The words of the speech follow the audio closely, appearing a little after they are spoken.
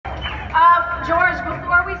George,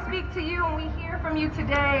 before we speak to you and we hear from you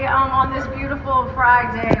today on this beautiful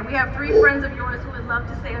Friday, we have three friends of yours who would love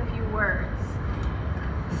to say a few words.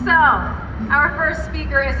 So, our first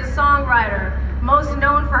speaker is a songwriter, most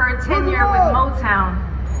known for her tenure with Motown.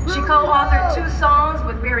 She co-authored 2 songs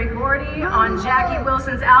with Berry Gordy on Jackie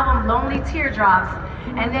Wilson's album Lonely Teardrops,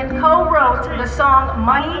 and then co-wrote the song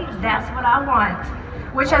Money, That's What I Want,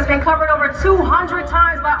 which has been covered over 200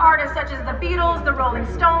 times by artists such as the Beatles, the Rolling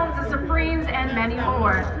Stones, the Supremes, and many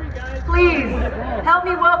more. Please help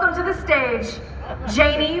me welcome to the stage,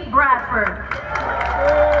 Janie Bradford.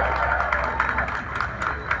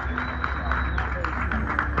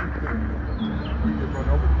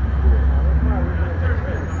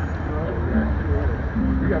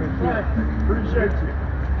 Appreciate you.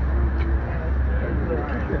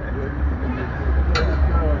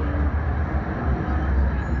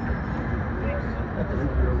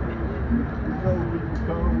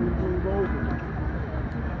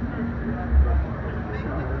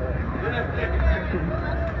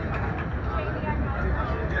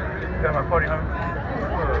 Got my party home.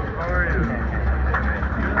 How are you?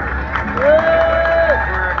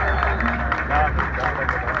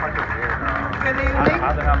 Good evening.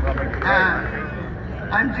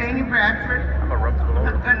 I'm Janie Bradford.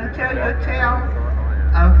 I'm going to tell you a tale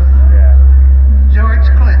of George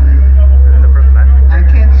Clinton. I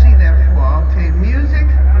can't see that far. Okay, music,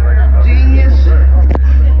 genius,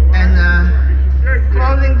 and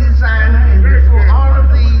clothing designer, and before all of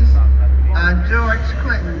these, George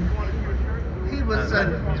Clinton. He was a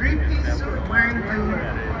 3-piece suit wearing blue,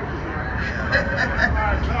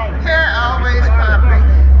 hair always popping.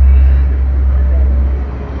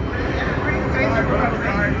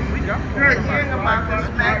 Hearing about this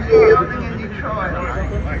magic building in Detroit,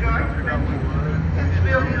 George Clinton,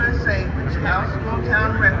 Pittsfield, USA, which housed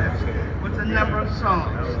Motown Records with a number of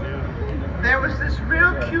songs. There was this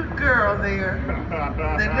real cute girl there.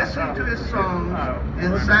 They listened to his songs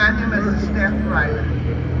and signed him as a staff writer.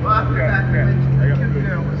 Well, I forgot to mention the cute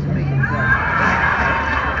girl was me.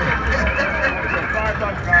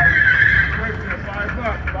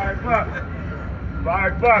 $5, guys.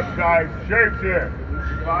 $5, guys. Shapes here.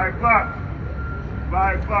 $5. $5,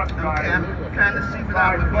 guys. Okay, I'm trying to see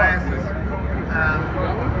without my glasses.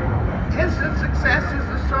 Instant success as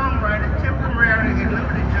a songwriter temporarily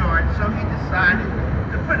eluded George, so he decided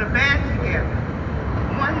to put a band together.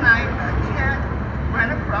 One night, a cat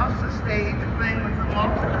ran across the stage playing with a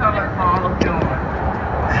multicolored ball of yarn.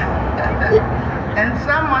 And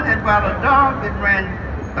someone had brought a dog that ran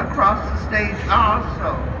across the stage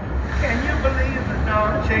also. Can you believe the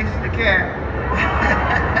dog chased the cat?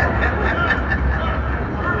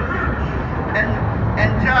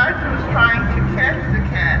 and George was trying to catch the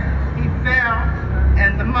cat. He fell,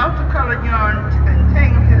 and the multicolored yarn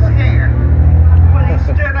entangled his hair. When he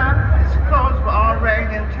stood up, his clothes were all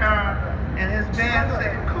ragged and torn, and his band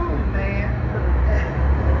said, "Cool, man."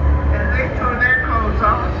 And they tore their clothes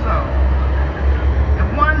also. And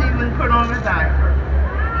one even put on a diaper.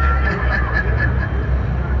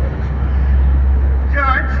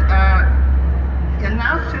 George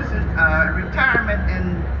announced his retirement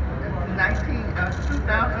in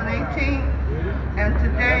 2018, and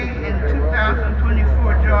today in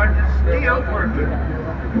 2024, George is still working.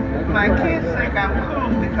 My kids think I'm cool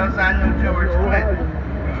because I know George Clinton.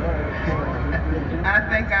 I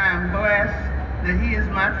think I am blessed that he is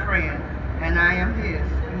my friend, and I am his.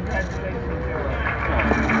 Congratulations,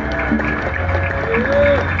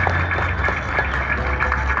 George.